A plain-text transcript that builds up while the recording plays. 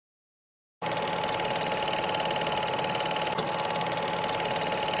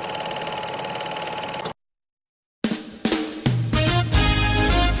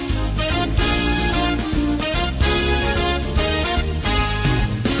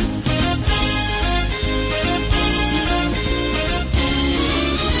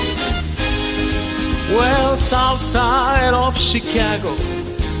Well, south side of Chicago,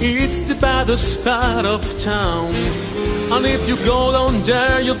 it's the baddest part of town. And if you go down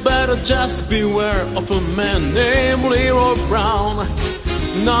there, you better just beware of a man named Leroy Brown.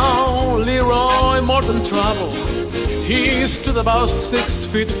 Now Leroy, more than trouble, he stood about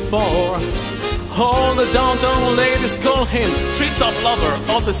 6'4". All the downtown ladies call him treetop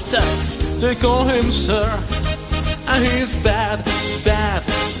lover of the steps. They call him sir. And he's bad, bad,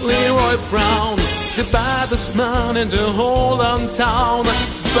 Leroy Brown, the baddest man in the whole town.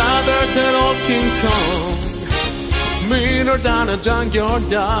 Badder than old King Kong, meaner than a junkyard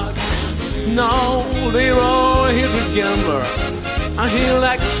dog. Now Leroy, he's a gambler, and he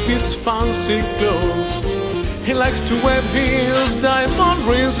likes his fancy clothes. He likes to wave his diamond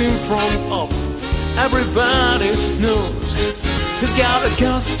rings in front of everybody's nose. He's got a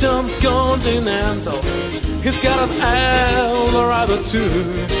custom Continental, he's got an Eldorado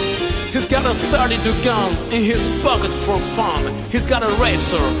too. He's got a 32 guns in his pocket for fun. He's got a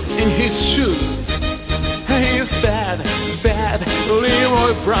razor in his shoe. He's bad, bad,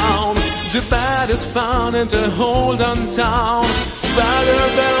 Leroy Brown, the baddest man in the whole town. Badder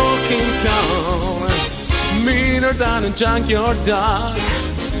than old King Kong, meaner than a junkyard dog.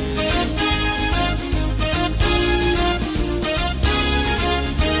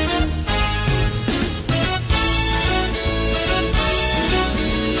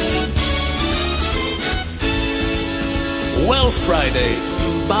 Well, Friday,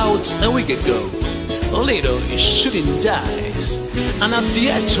 about a week ago, Leroy is shooting dice, and at the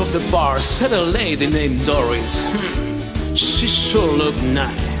edge of the bar sat a lady named Doris. She sure looked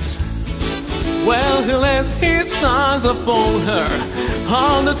nice. Well, he laid his eyes upon her,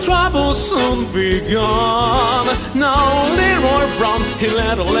 and the trouble soon begun. Now Leroy Brown, he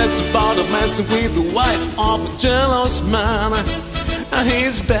let her less about a messing with the wife of a jealous man. And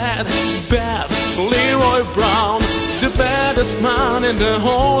he's bad, bad, Leroy Brown, the baddest man in the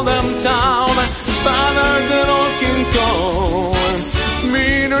whole town. Badder than old King Kong,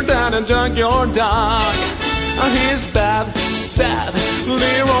 meaner than a junkyard dog. And he's bad, bad,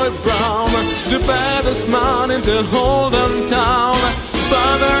 Leroy Brown, the baddest man in the whole town.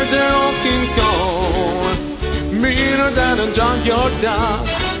 Badder than old King Kong, meaner than a junkyard dog.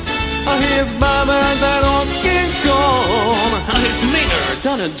 And he's badder than old King Kong, and he's meaner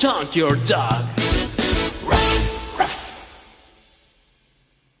than a junkyard dog. Ruff, ruff.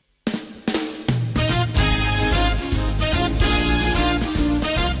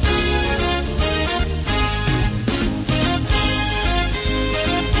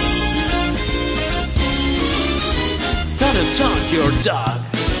 Than a junkyard dog.